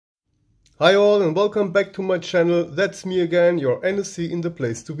Hi all and welcome back to my channel. That's me again, your NSC in the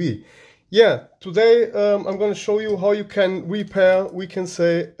place to be. Yeah, today I'm going to show you how you can repair, we can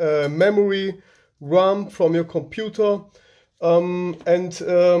say, memory RAM from your computer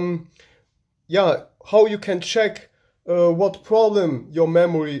yeah, how you can check what problem your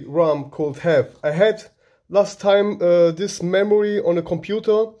memory RAM could have. I had last time this memory on a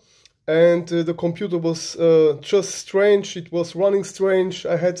computer, and the computer was just strange. It was running strange.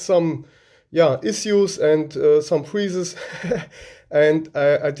 I had some issues and some freezes and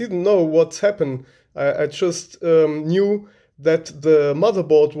I didn't know what's happened. I just knew that the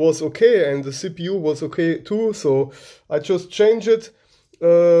motherboard was okay and the CPU was okay too, so I just changed it,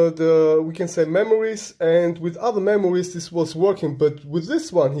 we can say memories, and with other memories this was working, but with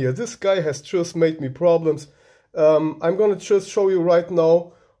this one here, this guy has just made me problems. I'm gonna just show you right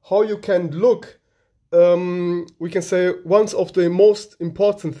now how you can look. We can say one of the most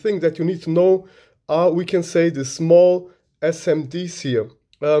important thing that you need to know are, we can say, the small SMDs here.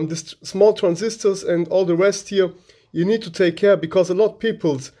 These small transistors and all the rest here, you need to take care, because a lot of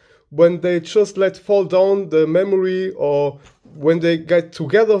people, when they just let fall down the memory, or when they get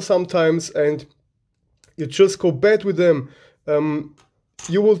together sometimes and you just go bad with them,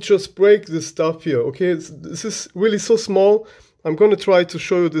 you will just break this stuff here, okay? This is really so small. I'm gonna try to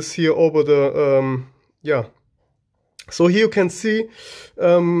show you this here over the, so here you can see,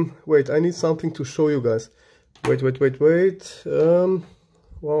 wait, I need something to show you guys. Wait.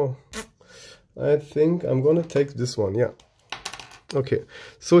 Wow, I think I'm gonna take this one, yeah. Okay,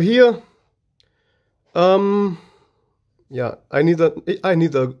 so here, yeah, I need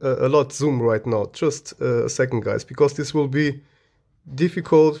a lot zoom right now. Just a second, guys, because this will be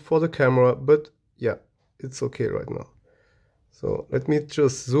difficult for the camera, but yeah, it's okay right now. So let me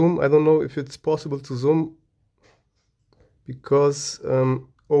just zoom. I don't know if it's possible to zoom, because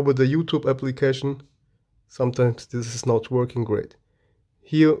over the YouTube application sometimes this is not working great.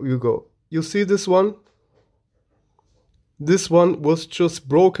 Here you go. You see this one? This one was just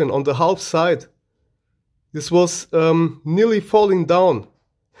broken on the half side. This was nearly falling down.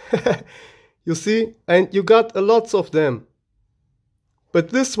 You see? And you got a lots of them. But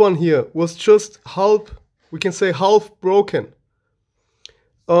this one here was just half, we can say half broken.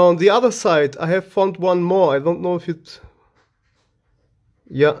 On the other side, I have found one more. I don't know if it...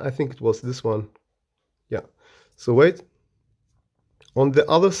 Yeah, I think it was this one. Yeah. So wait. On the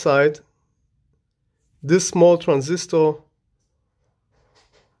other side, this small transistor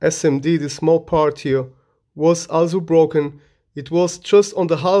SMD, this small part here, was also broken. It was just on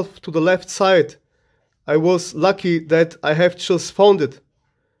the half to the left side. I was lucky that I have just found it.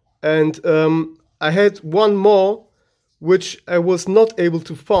 And I had one more which I was not able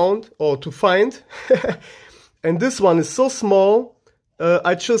to find. And this one is so small,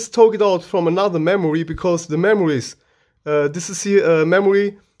 I just took it out from another memory, because the memories, this is here a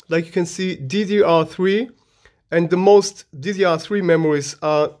memory, like you can see, DDR3, and the most DDR3 memories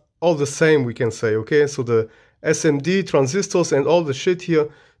are all the same, we can say, okay? So the SMD, transistors, and all the shit here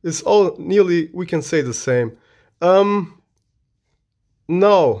is all nearly, we can say, the same.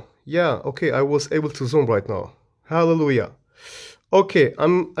 Now, yeah, okay, I was able to zoom right now. Hallelujah. Okay,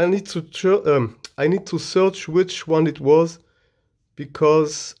 I need to search which one it was,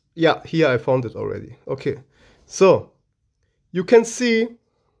 because yeah, here I found it already. Okay, so you can see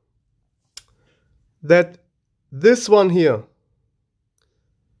that this one here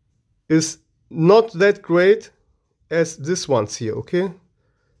is not that great as this one's here, okay?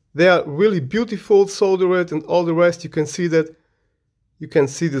 They are really beautiful, soldered and all the rest. You can see that, you can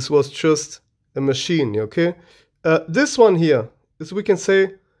see this was just a machine, okay? This one here is, we can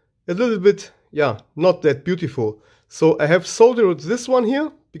say, a little bit, yeah, not that beautiful. So I have soldered this one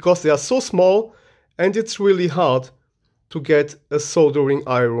here, because they are so small and it's really hard to get a soldering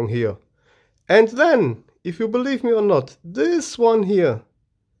iron here. And then, if you believe me or not, this one here,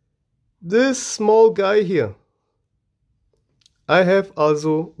 this small guy here, I have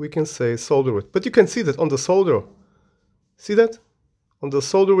also, we can say, soldered. But you can see that on the solder. See that? On the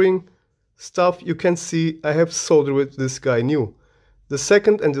soldering stuff, you can see I have soldered this guy new. The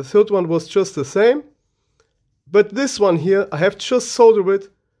second and the third one was just the same. But this one here, I have just soldered it.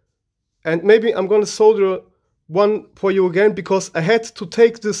 And maybe I'm going to solder one for you again, because I had to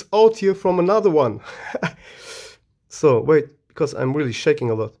take this out here from another one. So, wait, because I'm really shaking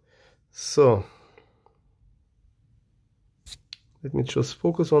a lot. So, let me just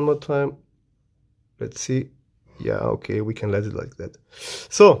focus one more time. Let's see. Yeah, okay, we can let it like that.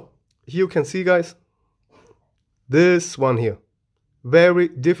 So, here you can see, guys, this one here, very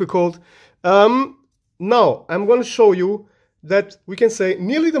difficult. Now I'm going to show you that we can say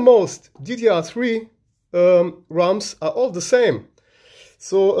nearly the most DDR3 RAMs are all the same.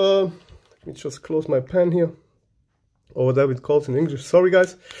 So let me just close my pen here, or whatever it calls in English. Sorry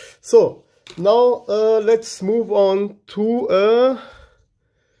guys. So now let's move on to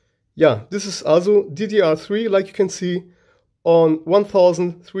yeah, this is also DDR3, like you can see, on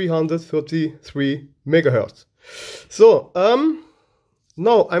 1333 megahertz. So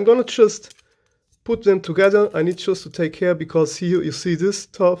now I'm gonna just put them together. I need just to take care, because here you see this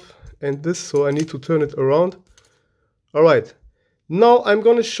stuff and this, so I need to turn it around. All right, now I'm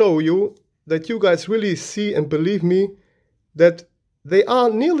gonna show you that you guys really see and believe me that they are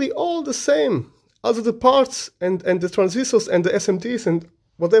nearly all the same. Also the parts and the transistors and the SMDs and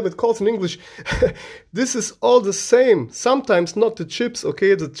whatever it calls in English, this is all the same. Sometimes not the chips,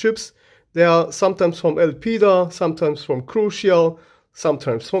 okay? The chips, they are sometimes from Elpida, sometimes from Crucial,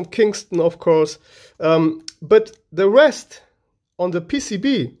 sometimes from Kingston, of course. But the rest on the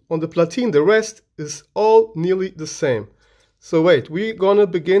PCB, on the platine, the rest is all nearly the same. So wait, we're gonna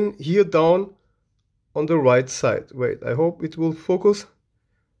begin here down on the right side. Wait, I hope it will focus.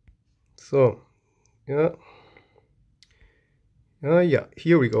 So, yeah. Yeah,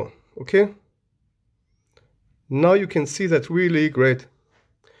 here we go. Okay. Now you can see that really great.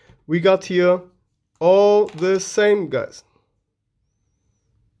 We got here all the same, guys.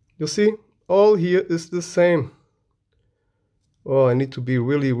 You see, all here is the same. Oh, I need to be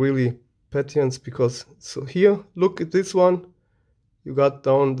really patient, because so here, look at this one. You got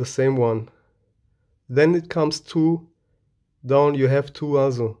down the same one. Then it comes two down. You have two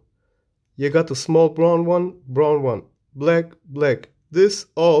also. You got a small brown one, black. This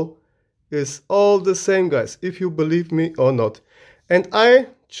all is all the same, guys, if you believe me or not. And I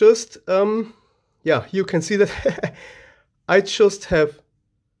just yeah, you can see that I just have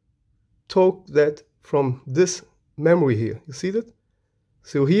took that from this memory here. You see that?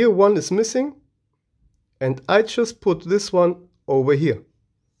 So here one is missing, and I just put this one over here.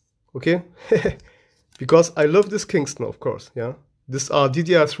 Okay? Because I love this Kingston, of course. Yeah, these are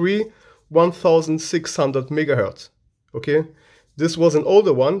DDR3 1600 megahertz. Okay, this was an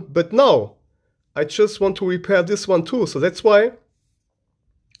older one, but now I just want to repair this one too. So that's why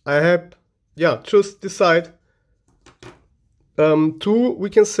I have, yeah, just decide to, we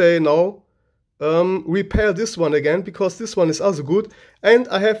can say now, repair this one again, because this one is also good. And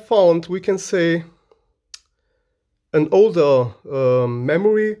I have found, we can say, an older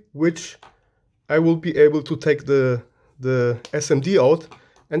memory, which I will be able to take the SMD out,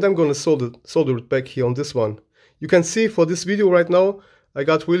 and I'm gonna solder it back here on this one. You can see for this video right now, I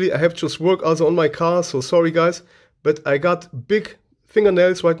have just work also on my car, so sorry guys, but I got big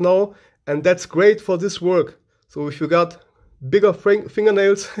fingernails right now, and that's great for this work. So if you got bigger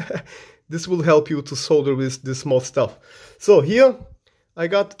fingernails, this will help you to solder with this small stuff. So here I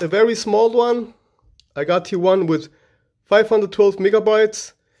got a very small one. I got here one with 512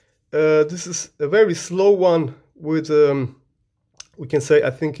 megabytes. This is a very slow one with, we can say,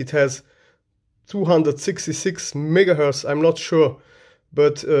 I think it has 266 megahertz. I'm not sure,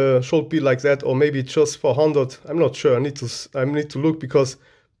 but should be like that, or maybe just 400. I'm not sure. I need to look, because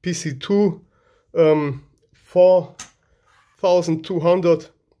PC2 4200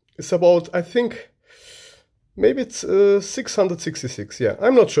 is about, I think, maybe it's 666. Yeah,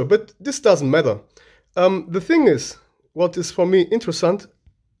 I'm not sure, but this doesn't matter. The thing is, what is for me interesting,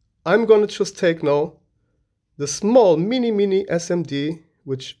 I'm gonna just take now the small mini SMD,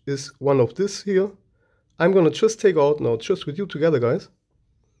 which is one of this here. I'm gonna just take out now, just with you together, guys.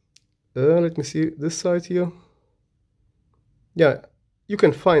 Let me see this side here. Yeah, you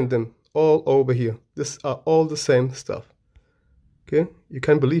can find them all over here. These are all the same stuff. Okay, you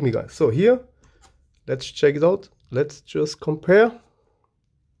can believe me, guys. So here, let's check it out. Let's just compare.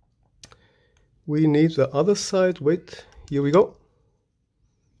 We need the other side. Wait, here we go.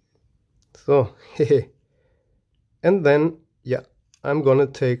 So, and then, yeah, I'm gonna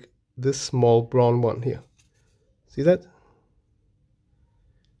take this small brown one here. See that?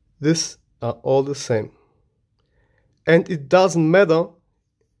 These are all the same. And it doesn't matter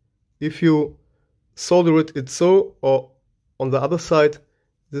if you solder it so or on the other side.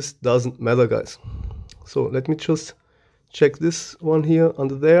 This doesn't matter, guys. So let me just check this one here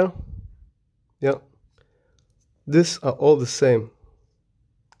under there. Yeah, these are all the same.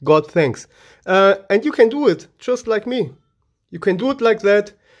 God thanks. And you can do it just like me. You can do it like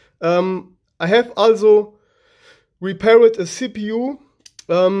that. I have also repaired a CPU.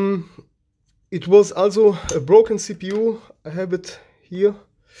 It was also a broken CPU. I have it here.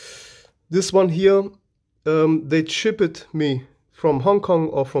 This one here, they shipped it me from Hong Kong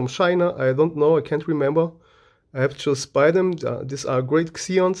or from China. I don't know, I can't remember. I have just buy them. These are great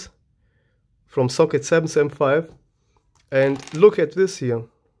Xeons from socket 775. And look at this here.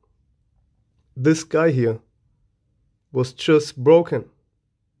 This guy here was just broken.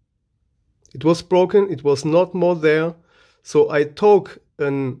 It was broken, it was not more there. So I took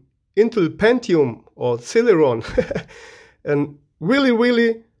an Intel Pentium or Celeron, and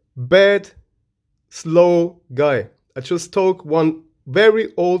really bad, slow guy. I just took one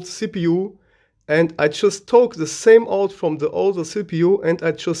very old CPU and I just took the same out from the older CPU and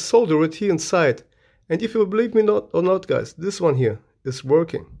I just solder it here inside. And if you believe me or not, guys, this one here is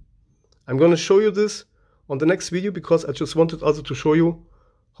working. I'm gonna show you this on the next video because I just wanted also to show you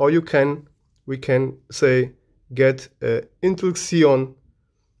how we can say get a Intel Xeon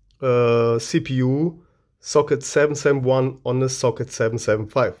CPU socket 771 on a socket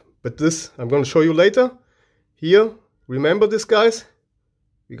 775. But this I'm gonna show you later. Here, remember this, guys?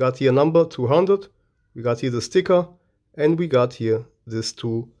 We got here number 200, we got here the sticker, and we got here this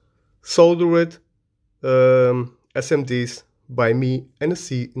two soldered SMDs by me,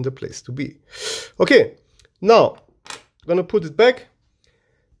 NSC, in the place to be. Okay, now I'm gonna put it back.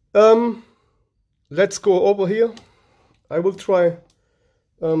 Let's go over here. I will try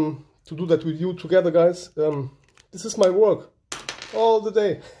to do that with you together, guys. This is my work all the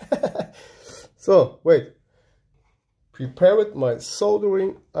day. So wait, prepared my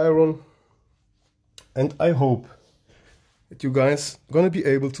soldering iron, and I hope that you guys gonna be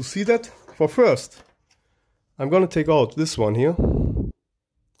able to see that. For first, I'm gonna take out this one here.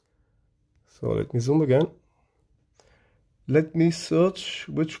 So let me zoom again. Let me search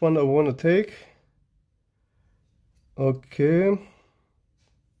which one I want to take. Okay.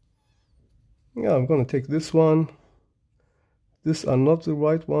 Yeah, I'm gonna take this one. These are not the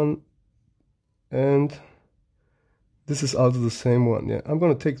right one. And this is also the same one. Yeah, I'm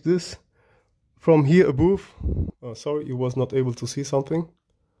gonna take this from here above. Oh, sorry, you was not able to see something.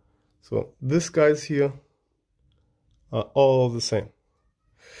 So these guys here are all the same.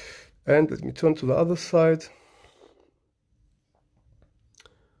 And let me turn to the other side.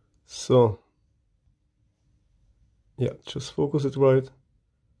 So yeah, just focus it right.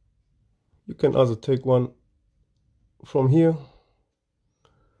 You can also take one from here.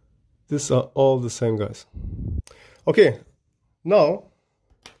 These are all the same, guys. Okay, now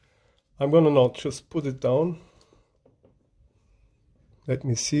I'm gonna now just put it down. Let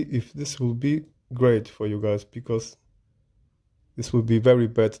me see if this will be great for you guys, because this will be very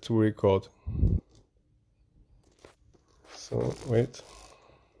bad to record. So wait.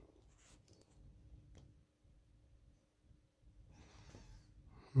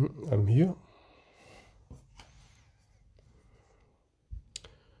 I'm here.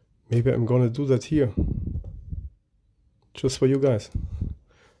 Maybe I'm gonna do that here, just for you guys.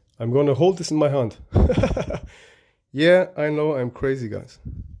 I'm gonna hold this in my hand. Yeah, I know I'm crazy, guys.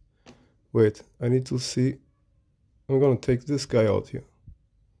 Wait, I need to see. I'm gonna take this guy out here.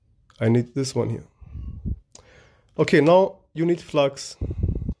 I need this one here. Okay, now you need flux.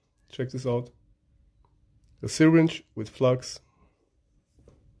 Check this out. A syringe with flux.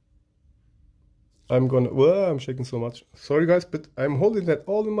 Well, I'm shaking so much. Sorry, guys, but I'm holding that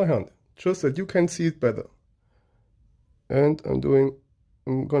all in my hand, just that you can see it better. And I'm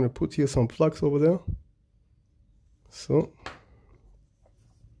gonna put here some flux over there. So,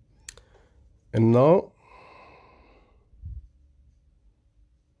 and now,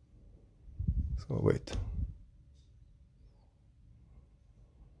 so wait.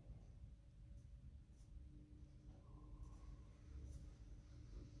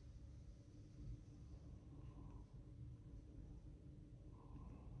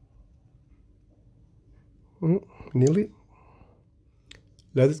 Nearly.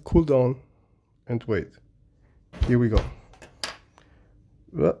 Let it cool down and wait. Here we go.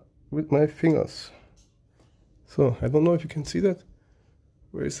 With my fingers. So I don't know if you can see that.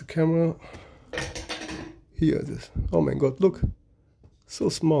 Where is the camera? Here it is. Oh my god, look. So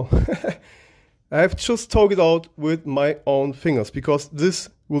small. I have just took it out with my own fingers, because this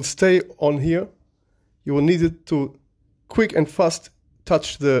will stay on here. You will need it to quick and fast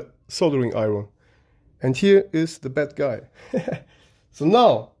touch the soldering iron. And here is the bad guy. So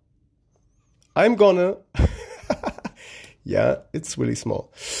now I'm gonna yeah, it's really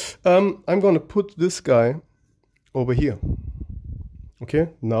small. I'm gonna put this guy over here. Okay,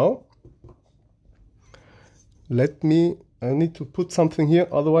 now I need to put something here,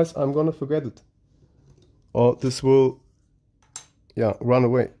 otherwise I'm gonna forget it, or this will, yeah, run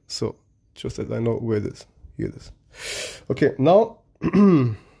away. So just that I know where it is. Here it is. Okay, now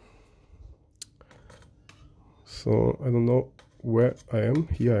so I don't know where I am.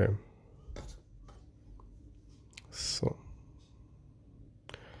 Here I am.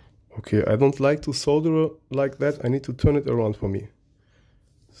 Okay, I don't like to solder like that. I need to turn it around for me.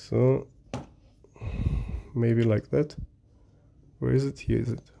 So maybe like that. Where is it? Here is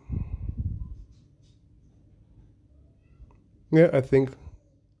it. Yeah, I think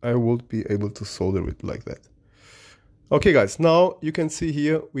I would be able to solder it like that. Okay guys, now you can see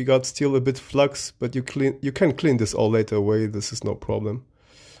here we got still a bit flux, but you can clean this all later away. This is no problem.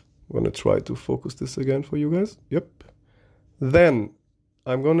 I'm gonna try to focus this again for you guys. Yep. Then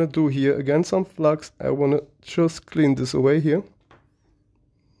I'm gonna do here again some flux. I wanna just clean this away here.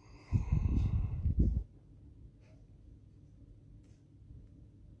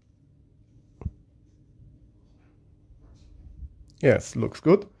 Yes, looks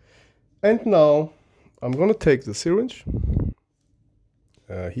good. And now I'm gonna take the syringe.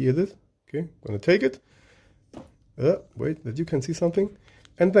 Here it is. Okay, I'm gonna take it. Wait, that you can see something.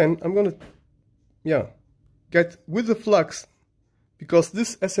 And then I'm gonna, get with the flux, because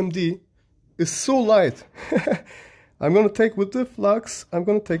this SMD is so light. I'm gonna take with the flux, I'm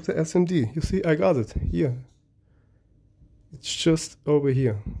gonna take the SMD. You see, I got it here. It's just over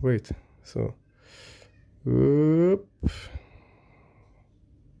here. Wait, so, whoop.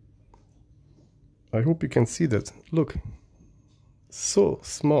 I hope you can see that. Look, so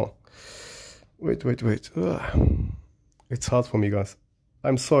small. Wait. Ugh. It's hard for me, guys.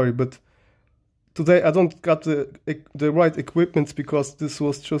 I'm sorry, but today I don't got the right equipment, because this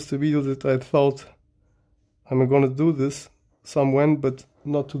was just a video that I thought I'm gonna do this somewhere, but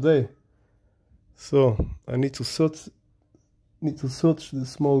not today. So I need to search this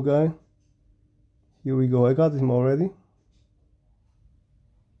small guy. Here we go. I got him already.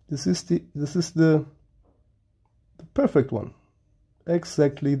 This is the perfect one.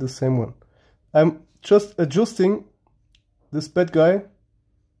 Exactly the same one. I'm just adjusting this bad guy.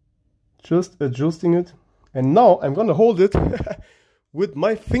 Just adjusting it. And now I'm gonna hold it with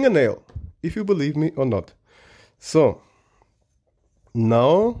my fingernail, if you believe me or not. So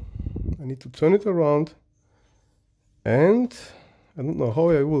now I need to turn it around, and I don't know how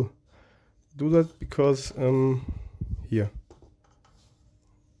I will do that, because here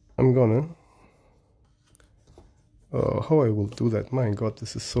I'm gonna how I will do that. My god,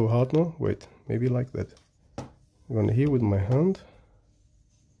 this is so hard now. Wait, maybe like that. I'm gonna here with my hand,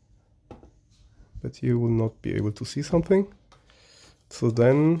 but you will not be able to see something. So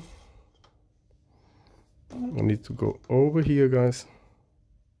then I need to go over here, guys.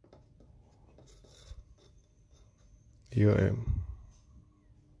 Here I am.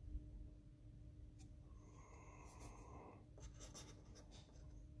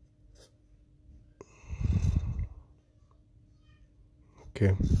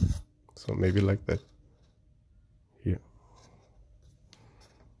 Okay, so maybe like that. Here.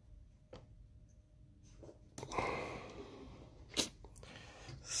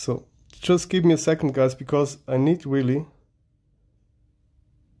 So just give me a second, guys, because I need really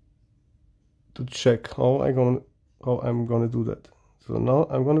to check how I'm gonna do that. So now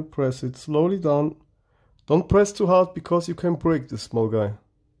I'm gonna press it slowly down. Don't press too hard, because you can break this small guy.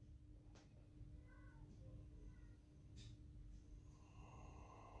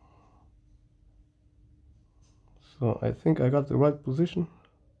 So I think I got the right position.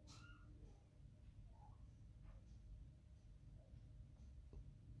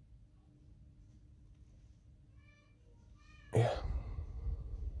 Yeah.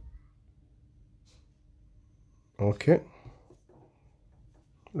 Okay.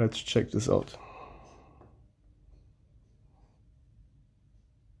 Let's check this out.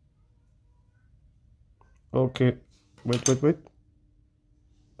 Okay. Wait.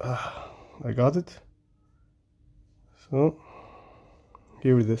 I got it. So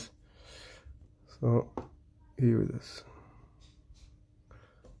here it is. So here it is.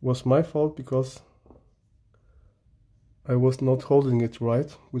 Was my fault, because I was not holding it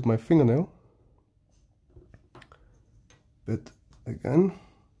right with my fingernail. But again,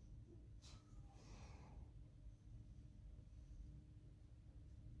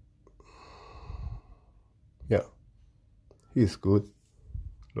 yeah, he's good.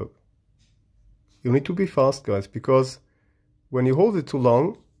 Look, you need to be fast, guys, because when you hold it too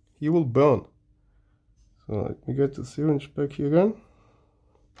long, he will burn. So let me get the syringe back here again.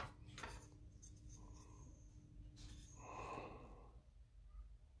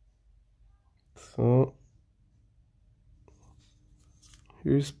 So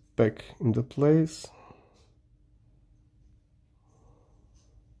here's back in the place.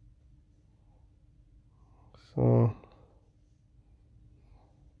 So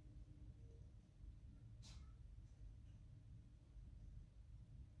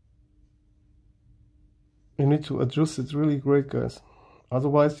you need to adjust it really great, guys.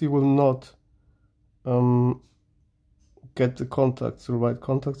 Otherwise you will not get the contacts, the right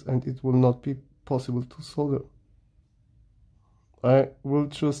contacts, and it will not be possible to solder. I will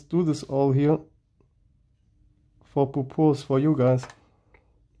just do this all here for purpose for you guys,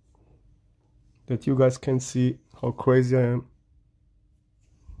 that you guys can see how crazy I am.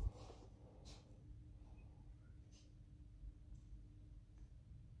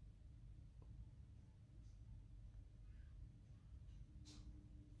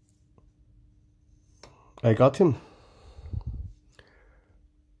 I got him.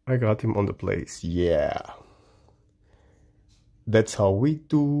 I got him on the place. Yeah. That's how we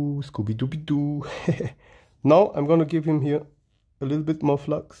do. Scooby-Dooby-Doo. Now I'm gonna give him here a little bit more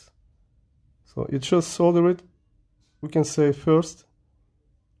flux. So you just solder it. We can say first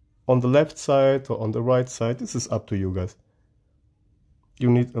on the left side or on the right side. This is up to you guys.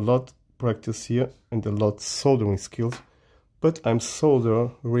 You need a lot practice here and a lot soldering skills. But I'm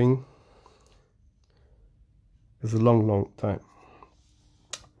soldering is a long time.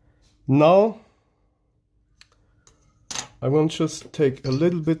 Now I'm going to just take a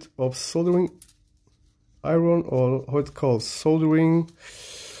little bit of soldering iron, or how it's called, soldering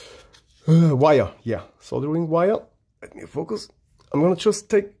wire. Yeah, soldering wire. Let me focus. I'm going to just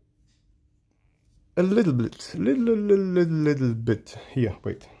take a little bit, little bit here.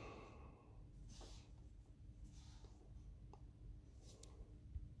 Wait.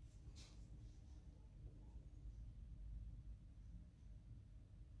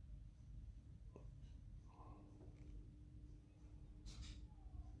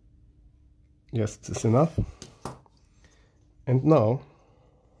 Yes, this is enough. And now,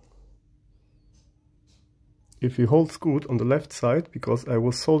 if he holds good on the left side, because I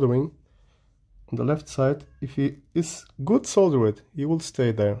was soldering on the left side, if he is good soldered, he will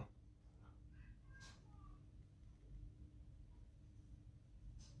stay there.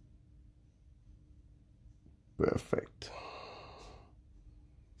 Perfect.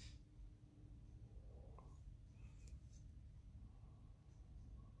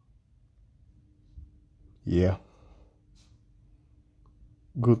 Yeah,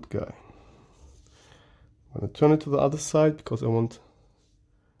 good guy. I'm gonna turn it to the other side because I want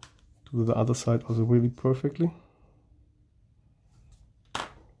to do the other side also really perfectly.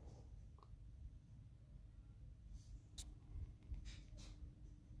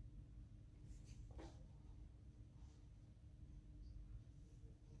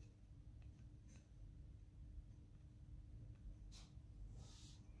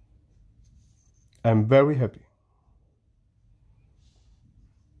 I'm very happy.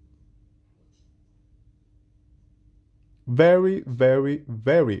 Very, very,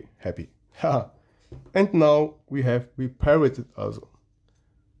 very happy. And now we have repaired it also.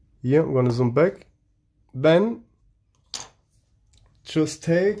 Here I'm gonna zoom back. Then just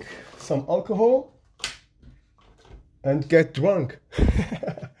take some alcohol and get drunk.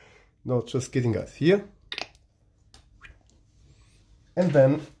 No, just kidding guys. Here. And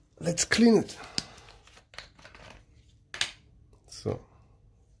then let's clean it. So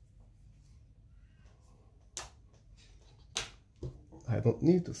I don't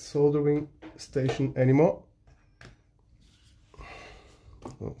need the soldering station anymore.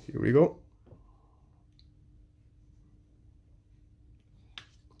 So here we go.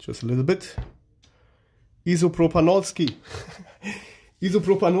 Just a little bit. Isopropanolski.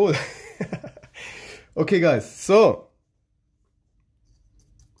 Isopropanol. Okay guys, so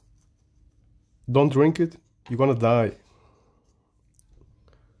don't drink it, you're gonna die.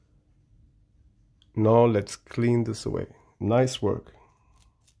 Now let's clean this away. Nice work.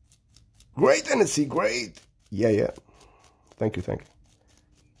 Great NSC, great. Yeah. Thank you.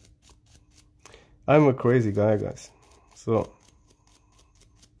 I'm a crazy guy, guys. So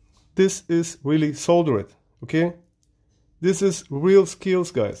this is really soldered, okay? This is real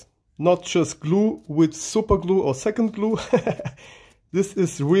skills, guys. Not just glue with super glue or second glue. This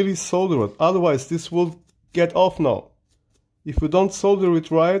is really soldered. Otherwise, this will get off now. If you don't solder it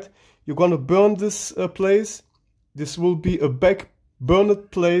right, you're gonna burn this place. This will be a back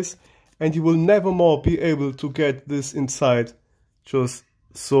burned place, and you will never more be able to get this inside just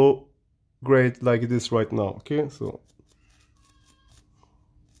so great like it is right now. Okay, so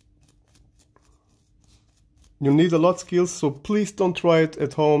you need a lot of skills, so please don't try it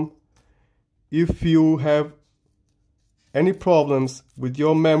at home. If you have any problems with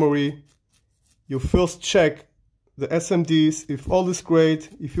your memory, you first check the SMDs, if all is great,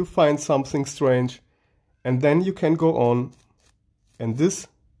 if you find something strange, and then you can go on, and this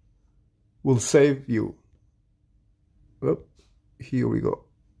will save you. Oh, here we go.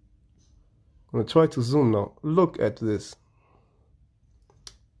 I'm gonna try to zoom now. Look at this.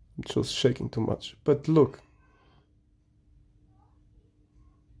 I'm just shaking too much, but look,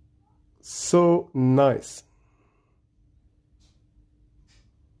 so nice.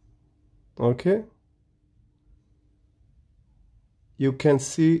 Okay, you can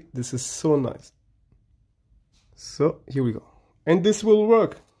see this is so nice. So here we go, and this will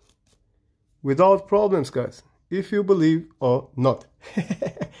work without problems, guys, if you believe or not.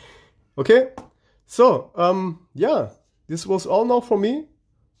 Okay, so yeah, this was all now for me.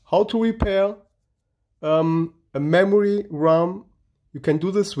 How to repair a memory RAM. You can do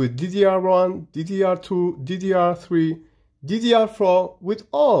this with DDR1, DDR2, DDR3, DDR4, with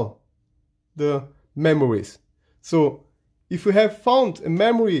all the memories. So if you have found a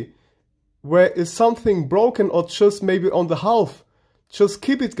memory where is something broken or just maybe on the half, just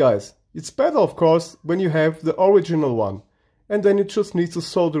keep it, guys. It's better, of course, when you have the original one. And then you just need to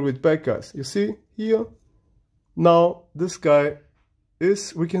solder it back, guys. You see here? Now this guy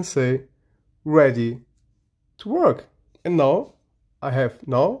is, we can say, ready to work. And now I have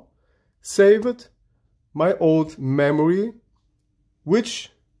saved my old memory,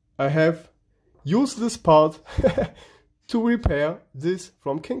 which I have used this part to repair this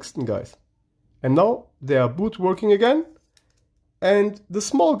from Kingston, guys. And now they are both working again. And the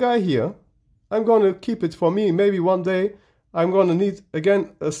small guy here, I'm gonna keep it for me. Maybe one day I'm gonna need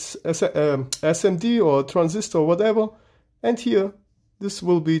again a SMD or a transistor or whatever. And here, this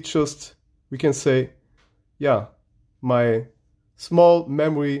will be just, we can say, yeah, my small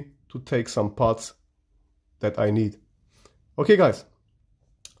memory to take some parts that I need. Okay, guys,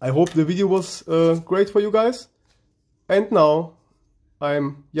 I hope the video was great for you guys. And now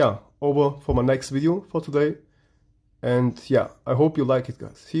I'm, yeah, over for my next video for today. And yeah, I hope you like it,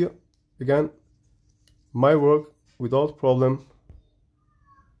 guys. Here, again, my work without problem.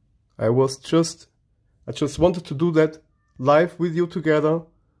 I just wanted to do that live with you together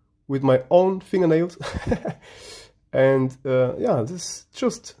with my own fingernails. And yeah, this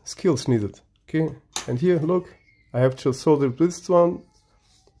just skills needed. Okay, and here, look, I have just soldered this one,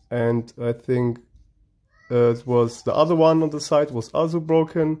 and I think it was the other one on the side was also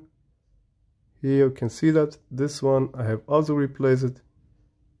broken. Here you can see that this one I have also replaced it.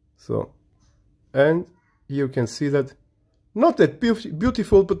 So, and here you can see that not that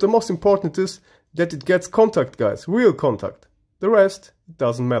beautiful, but the most important is that it gets contact, guys, real contact. The rest, it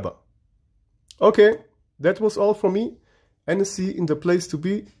doesn't matter. Okay, that was all from me. NSC in the place to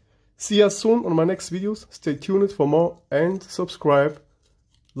be. See you soon on my next videos. Stay tuned for more and subscribe,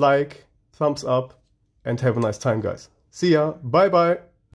 like, thumbs up, and have a nice time, guys. See ya. Bye bye.